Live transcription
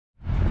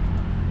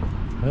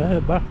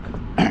Back.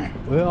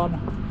 We're on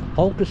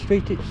Holker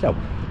Street itself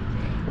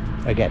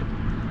again.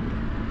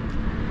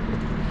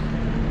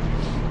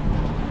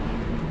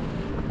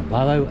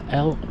 Barrow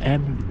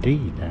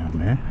LMD down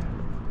there.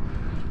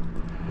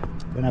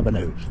 You never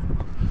knows.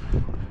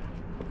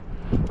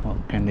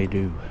 What can they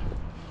do?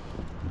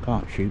 They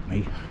can't shoot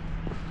me.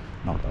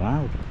 Not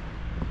allowed.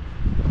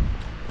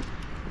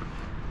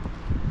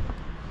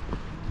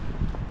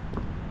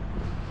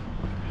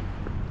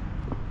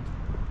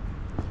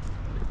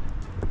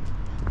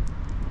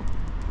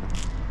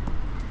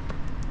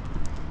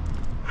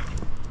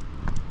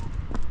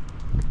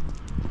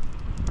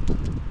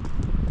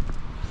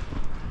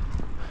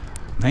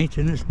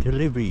 Maintenance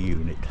delivery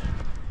unit.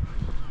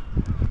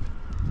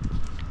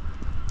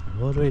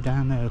 All the way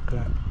down there, look at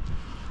that.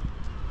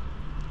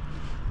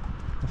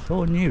 It's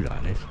all new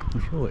like this,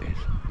 I'm sure it is.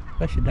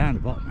 Especially down the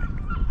bottom end.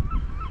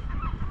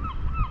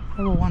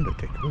 Have a wonder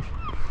tickles.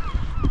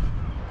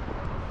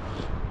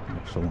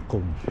 Someone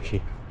comes,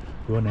 she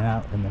running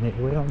out in a minute.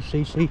 Are we on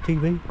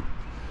CCTV?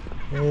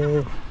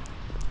 No,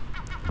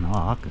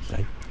 I can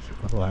say.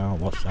 Oh, well,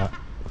 what's that?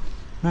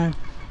 No.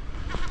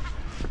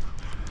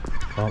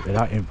 Can't be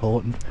that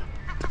important.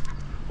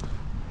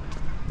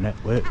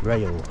 Network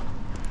rail.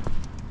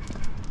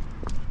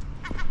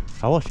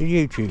 I watched a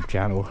YouTube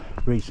channel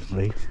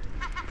recently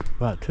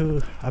about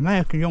two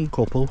American young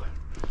couple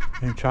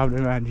been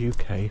travelling around the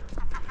UK,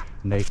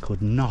 and they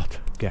could not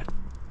get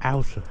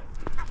out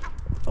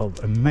of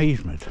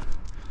amazement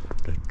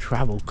the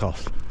travel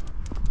cost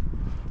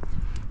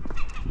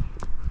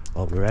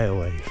of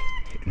railways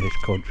in this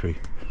country.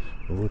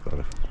 Oh, we've got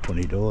a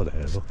funny door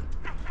there, look.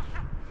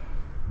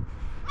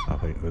 I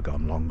think we've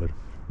gone longer,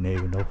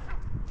 near enough.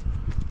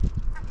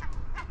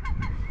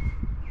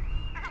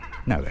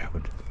 No, we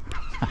haven't.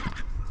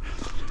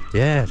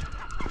 Yeah,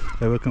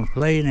 they were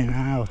complaining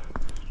how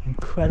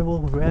incredible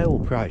rail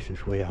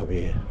prices we have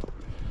here.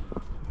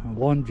 And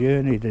one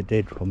journey they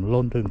did from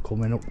London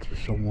coming up to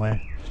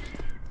somewhere,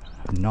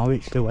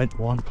 Norwich, they went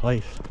one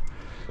place,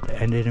 they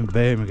ended in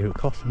Birmingham. It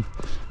cost them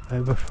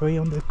over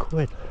 300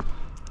 quid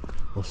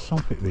or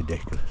something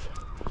ridiculous.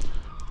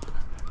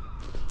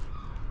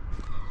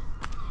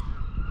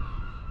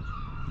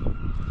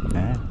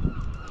 Yeah,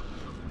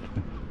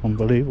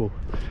 unbelievable.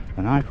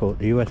 And I thought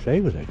the USA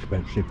was an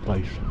expensive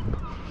place.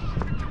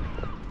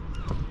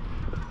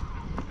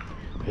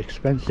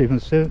 Expensive in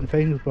certain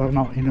things, but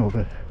not in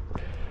other.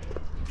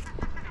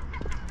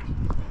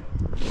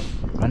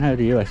 I know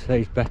the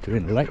USA is better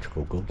in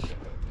electrical goods.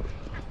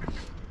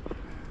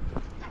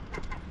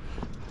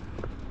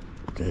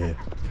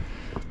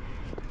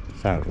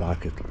 Sounds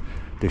like a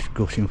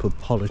discussion for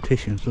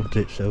politicians, doesn't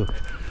it? So,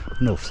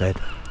 enough said.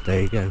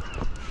 There you go.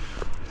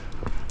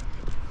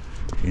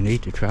 If you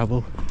need to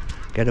travel,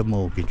 get a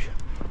mortgage.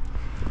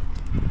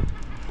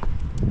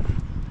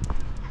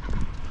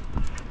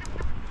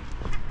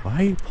 Why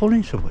are you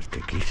pulling so much,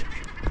 Dickies?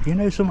 You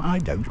know something I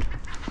don't.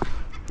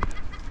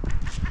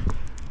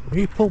 If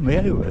you pull me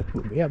over,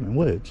 we'll be having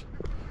words.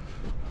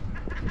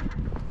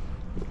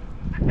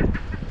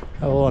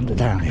 Oh, under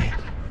down here.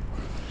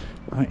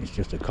 I think it's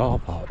just a car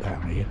park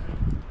down here.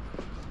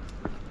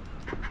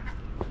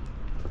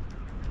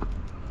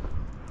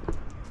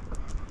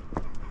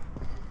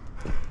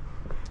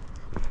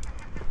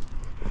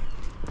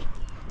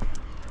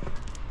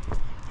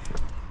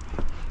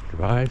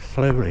 Drive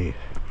slowly.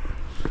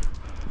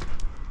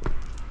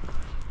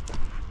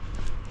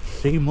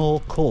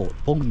 Seymour Court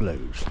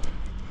bungalows.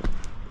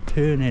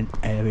 Turn-in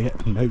area,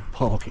 no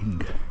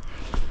parking.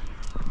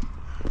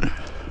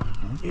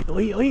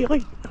 Oi, oi,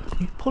 oi.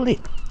 You pull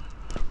it.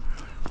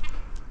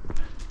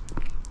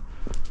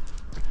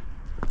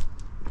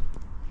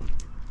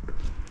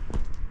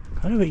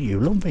 I don't think you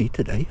love me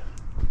today.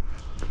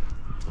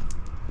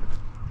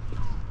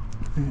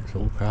 It's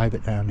all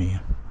private down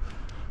here.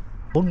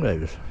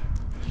 Bungalows.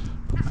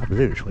 I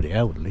believe it's for the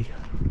elderly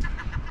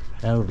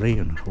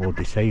and or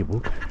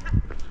disabled.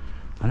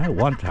 I know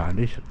one time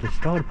they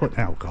started putting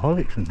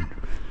alcoholics and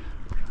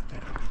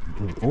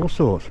all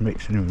sorts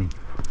mixing them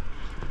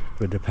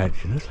with the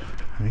pensioners.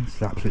 I think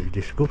it's absolutely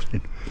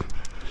disgusting.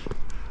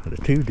 But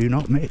the two do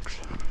not mix.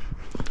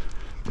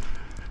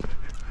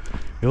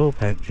 You're a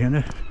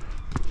pensioner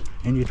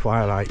in your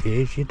twilight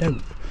years, you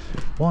don't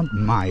want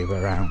Maya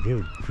around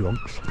you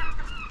drunks.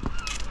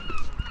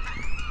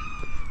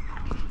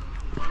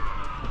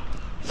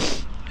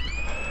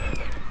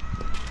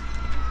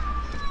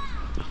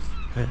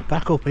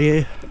 Back up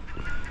here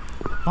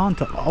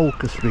onto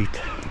Holker Street.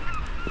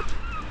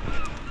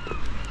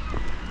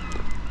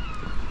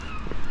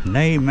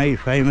 Name made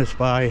famous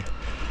by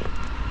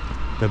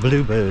the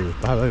Bluebirds,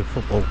 Barrow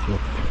Football Club.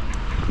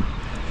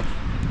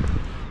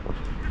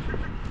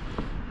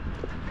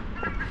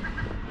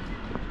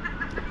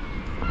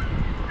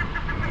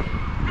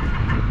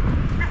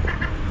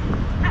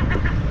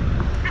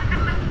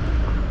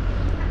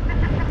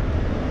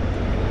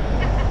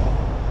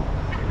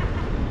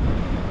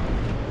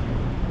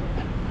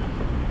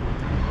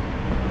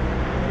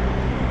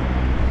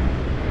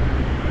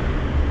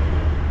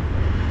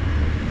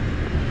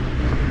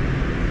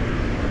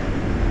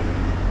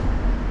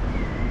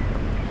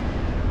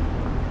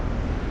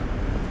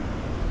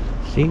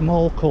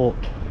 Seymour Court.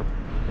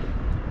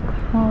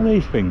 What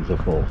these things are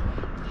for?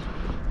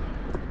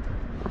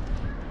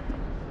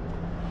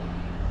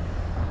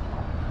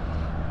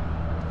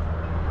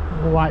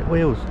 The white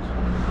wheels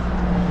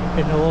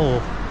in the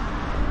wall.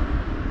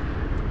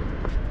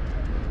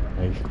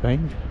 Very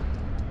strange.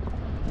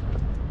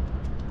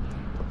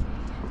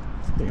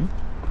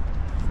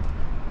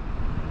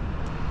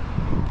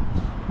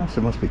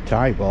 There must be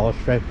tie bars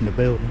straight from the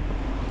building.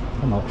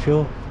 I'm not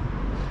sure.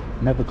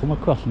 Never come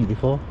across them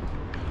before.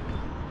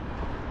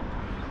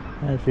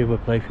 There's the other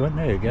place we went.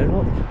 There you go,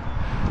 look.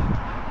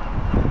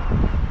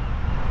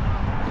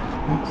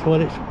 That's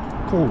what it's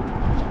called.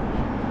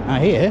 Now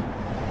here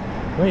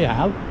we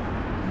have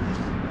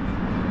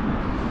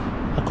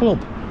a club.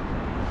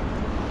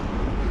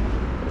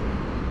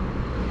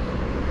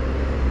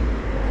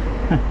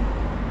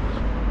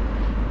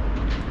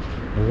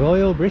 The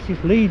Royal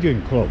British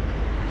Legion Club.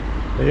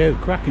 They do a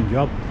cracking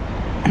job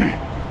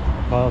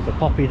for the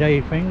Poppy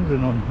Day things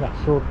and on that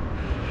sort of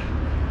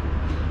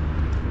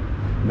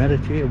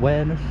military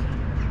awareness.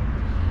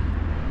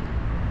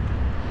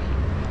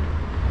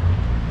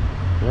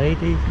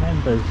 Ladies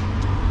members.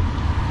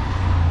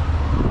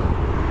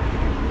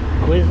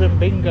 Quiz and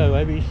bingo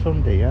every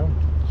Sunday, yeah?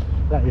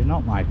 That is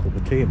not my cup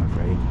of tea, I'm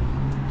afraid.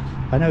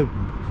 I know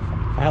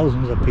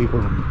thousands of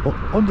people,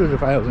 hundreds of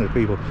thousands of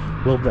people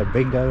love their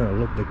bingo and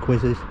love their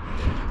quizzes.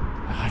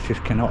 I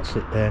just cannot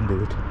sit there and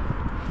do it.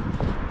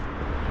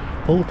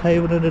 Pool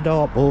table and a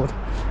dartboard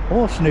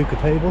or snooker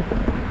table,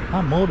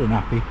 I'm more than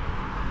happy.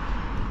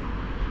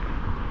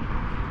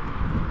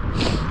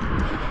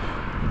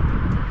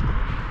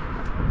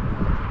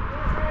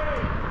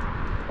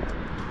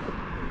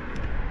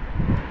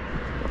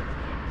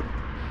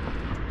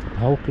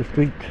 Holker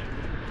Street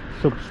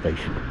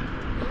substation.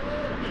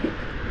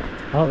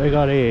 What we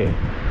got here?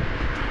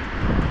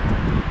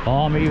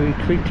 Army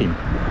recruiting.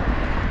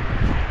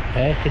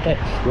 Air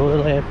Cadets,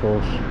 Royal Air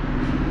Force.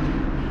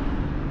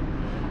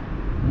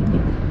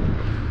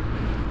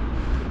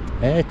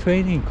 Air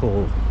Training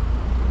Corps.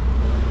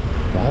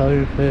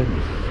 Barrow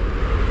Furnace.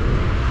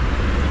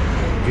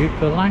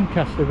 Duke of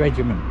Lancaster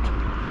Regiment.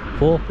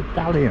 4th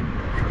Battalion.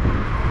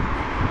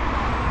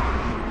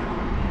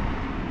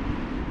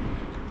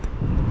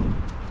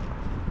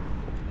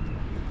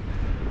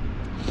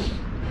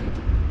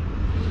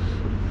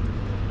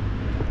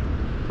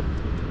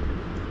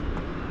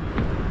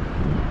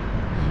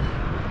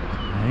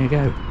 There you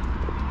go.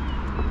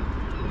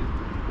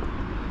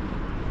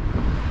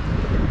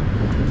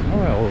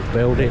 Oh, old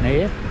building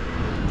here.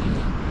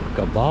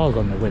 Got bars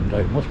on the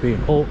window. Must be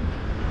important.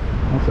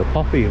 That's a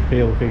poppy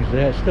appeal things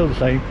there. It's still the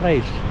same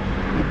place.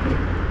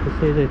 You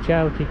see the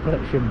charity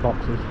collection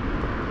boxes.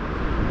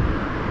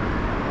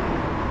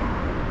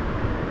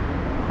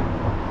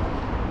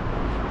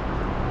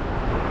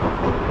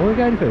 What are we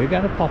going to do? We're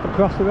going to pop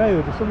across the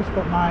road. Something's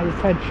got my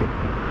attention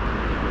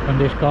when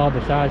this car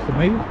decides to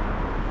move.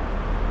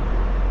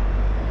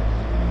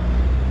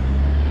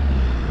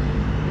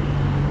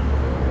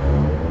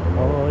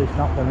 It's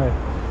not going to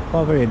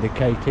bother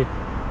indicating.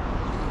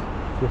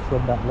 Just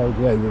run that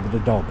lady over with the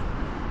dog.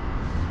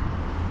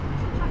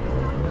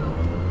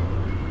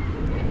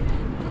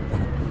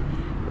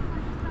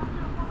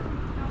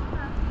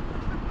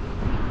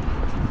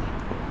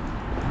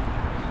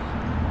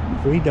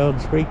 Three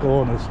dogs, three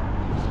corners.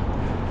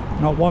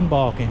 Not one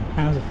barking.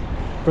 How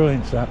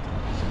brilliant's that?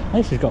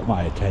 This has got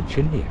my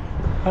attention here.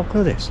 How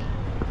good is this?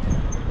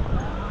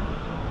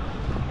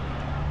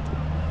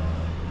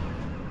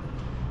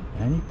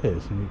 Any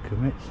person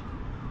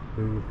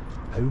who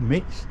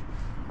omits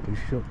to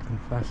shut and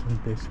fasten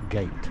this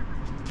gate.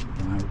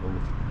 I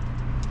will.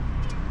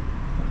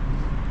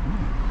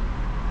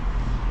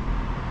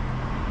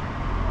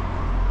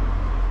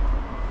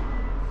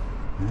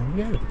 There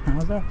you go.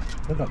 How's that?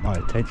 That got my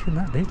attention,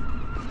 that did.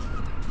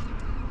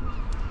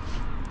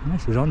 And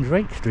this is on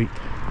Drake Street.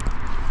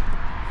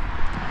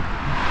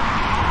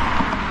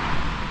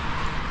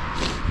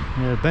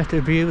 A better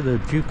view of the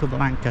Duke of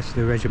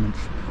Lancaster Regiment's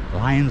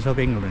Lions of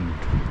England.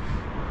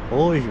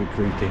 Always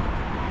recruiting.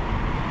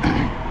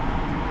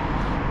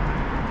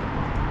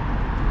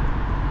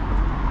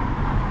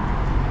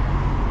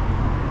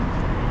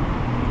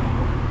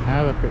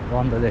 Have a quick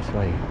wander this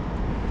way.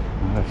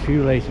 A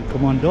shoelaces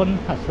come undone,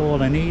 that's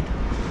all I need.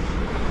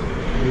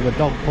 With a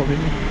dog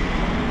pulling me.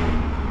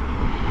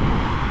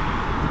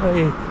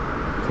 Very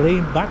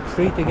clean back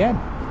street again.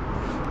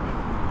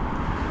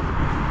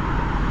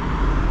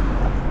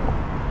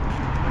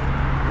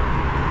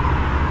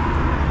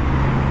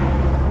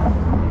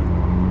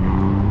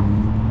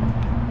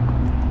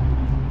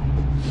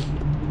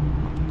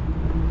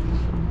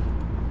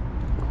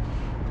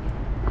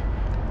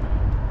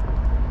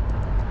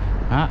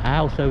 That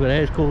house over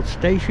there is called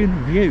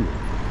Station View.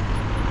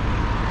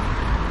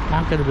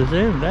 I'm going to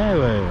zoom there.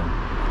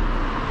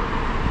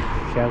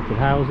 Sheltered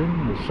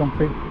housing. There's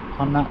something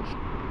on that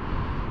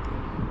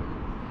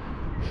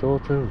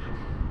sort of,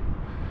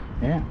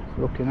 yeah,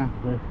 looking at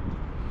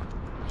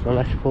the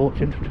less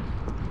fortunate.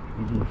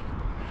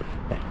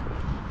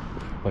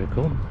 What do you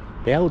call them?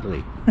 The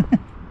elderly.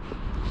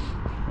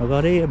 I've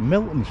got here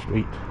Milton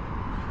Street.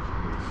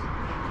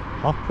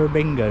 Opera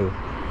Bingo.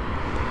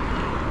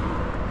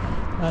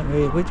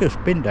 We've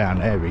just been down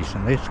there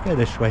recently. Let's go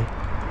this way.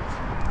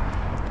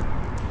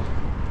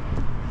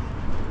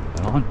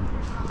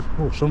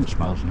 Oh, something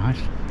smells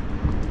nice.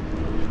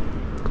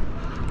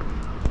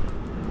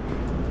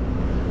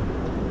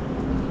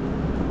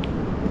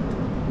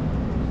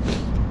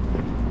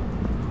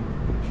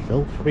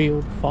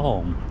 Silfield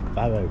Farm,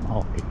 Barrow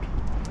Market.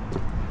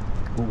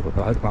 Oh,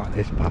 I don't like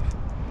this path.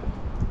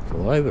 It's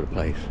all over the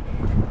place.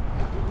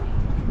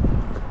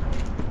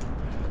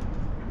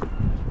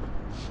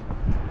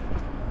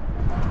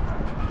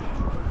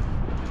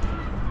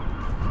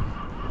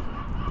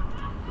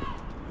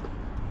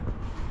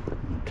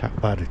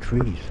 Attacked by the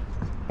trees.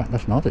 In fact,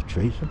 that's not a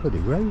tree, it's a bloody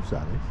rose,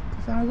 that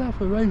is. How's that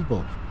for rose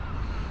bulbs?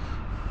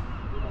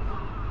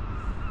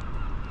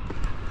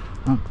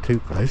 Not too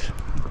close,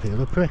 I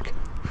feel a prick.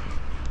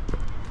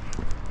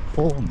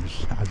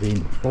 Forms, as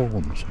in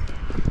forms.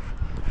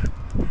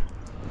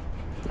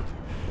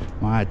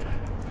 My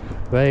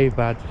very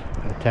bad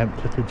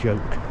attempt at a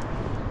joke.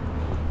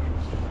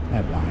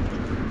 Never mind.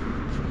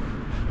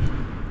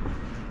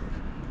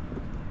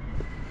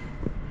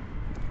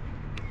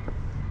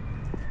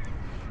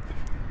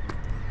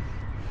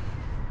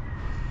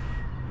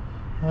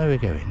 Where are we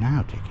going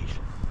now, Tickies?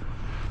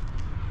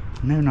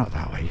 No, not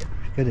that way.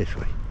 Let's go this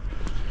way.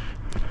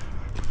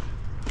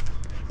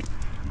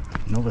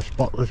 Another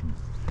spotless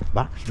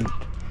back street.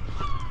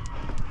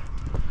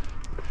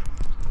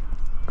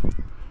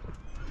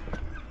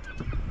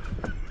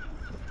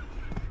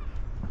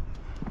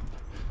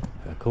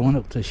 We're going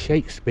up to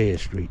Shakespeare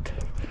Street.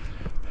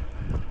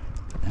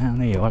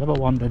 Down here, what have I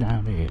wander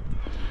down here?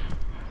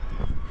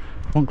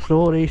 Amongst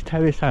all these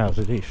terrace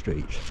houses, these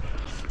streets,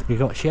 you've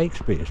got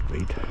Shakespeare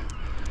Street,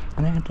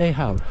 and then they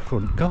have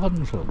front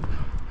gardens up.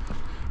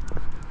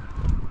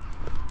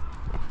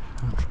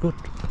 That's good.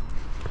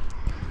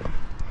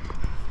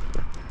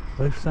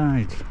 Both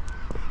sides.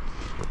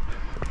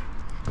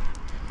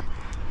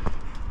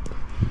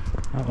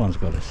 That one's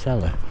got a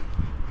cellar.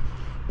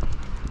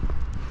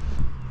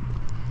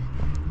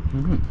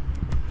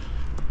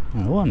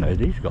 Oh, I know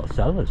these got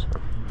cellars.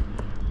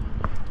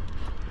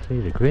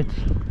 See the grids?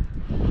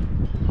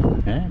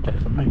 Yeah,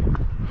 definitely.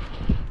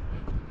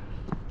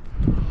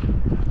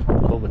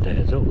 Covered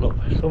theirs up, look.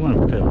 Some of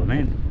them fill them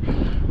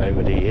in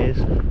over the years.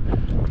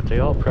 But they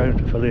are prone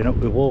to filling up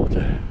with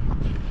water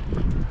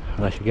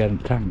unless you get them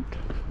tanked.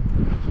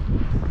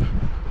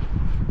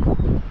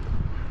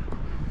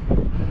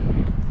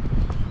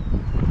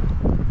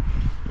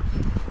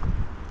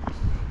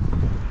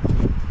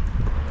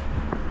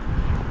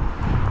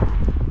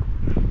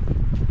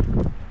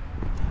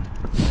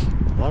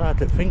 Well, I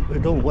think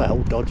we've done well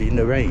dodging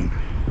the rain.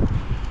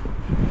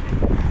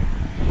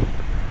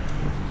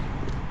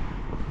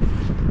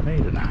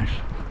 These are nice.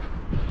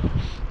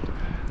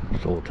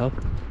 Sort of.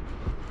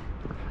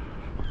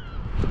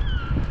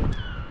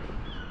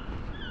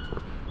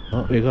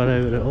 What we got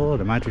over there? Oh,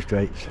 the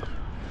magistrates.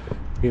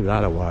 Give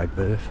that a wide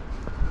berth.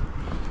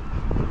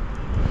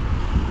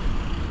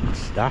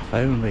 Staff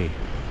only.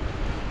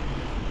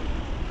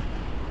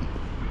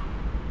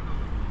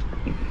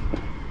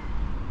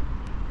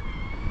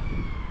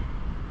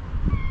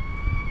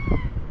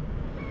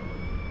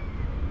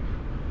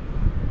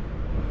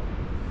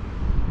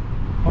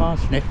 Come on,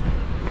 sniff.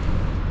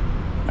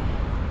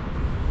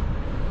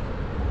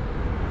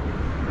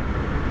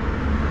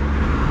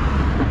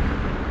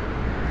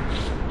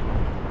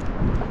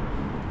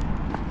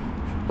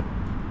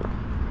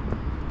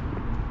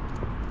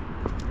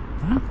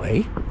 That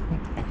way?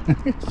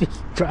 It's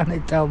just trying to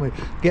tell me,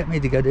 get me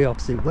to go the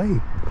opposite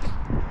way.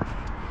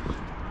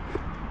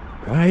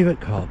 Private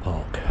car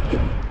park.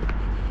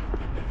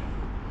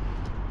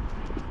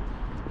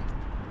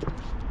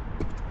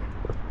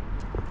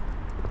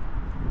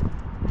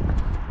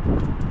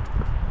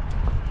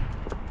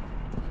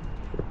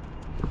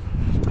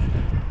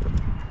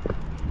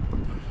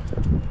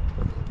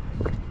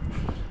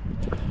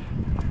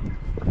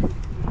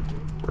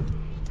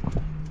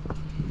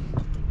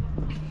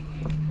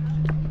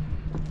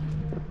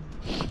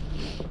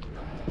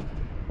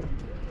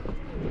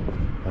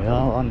 We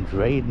are on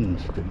Drayden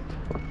Street.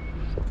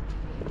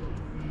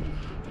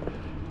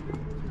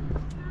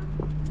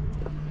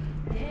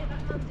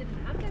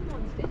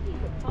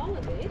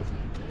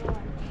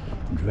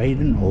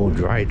 Drayden or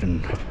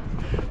Dryden,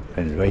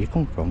 depends where you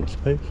come from, I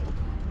suppose.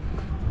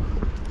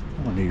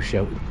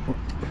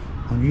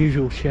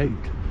 Unusual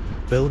shaped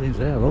buildings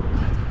there, look.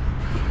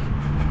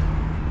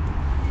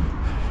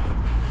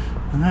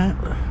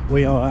 And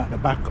we are at the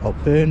back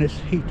of Furnace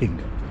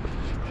Heating.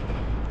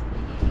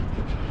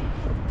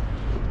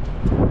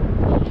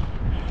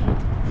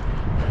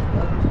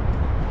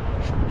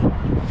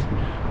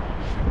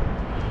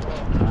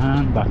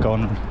 And back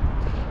on,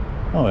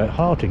 at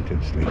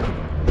Hartington Street.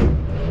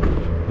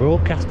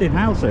 Broadcasting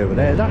house over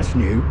there, that's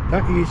new.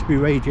 That used to be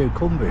Radio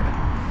Cumbria.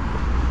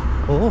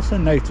 I also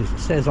noticed it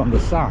says on the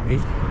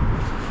side,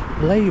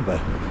 Labour.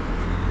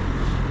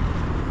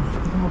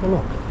 Have a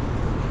look.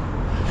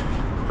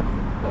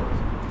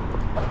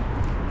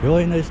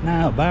 Join us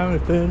now, Barrow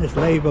Furnace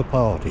Labour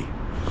Party.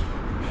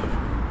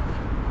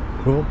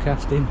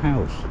 Broadcasting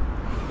House.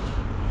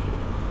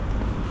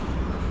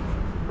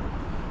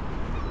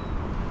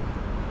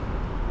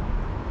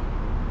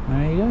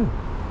 There you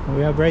go.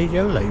 We have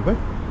Radio Labour.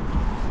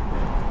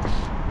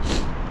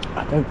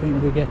 I don't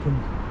think we're getting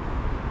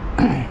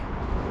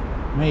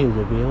me as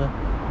a viewer.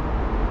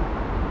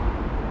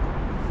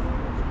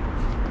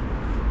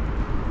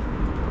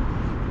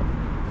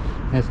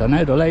 Yes, I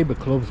know the Labour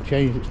Club's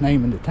changed its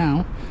name in the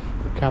town,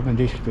 the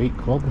Cavendish Street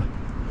Club,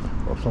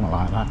 or something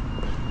like that.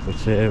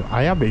 But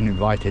I have been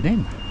invited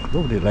in.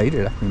 Lovely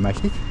lady left me a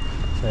message,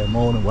 so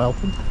more than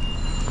welcome.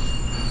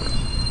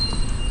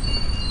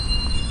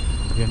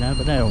 You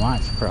never know,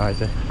 might surprise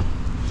her.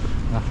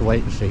 We'll have to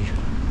wait and see.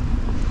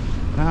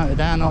 Now we're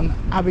down on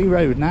Abbey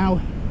Road now.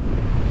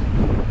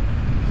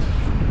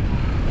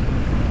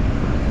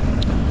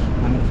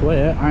 And it's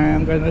where I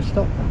am going to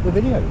stop the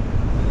video.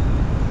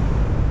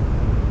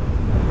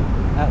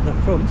 At the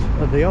front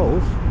of the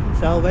old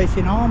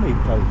Salvation Army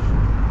post.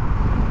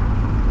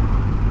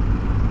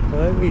 So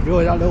I hope you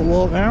enjoyed that little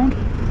walk round.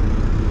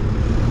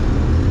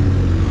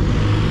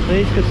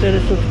 Please consider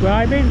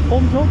subscribing,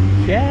 thumbs up,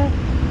 share,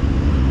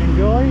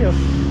 enjoy,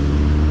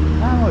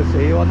 and we'll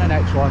see you on the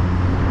next one.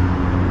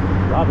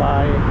 Bye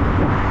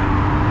bye.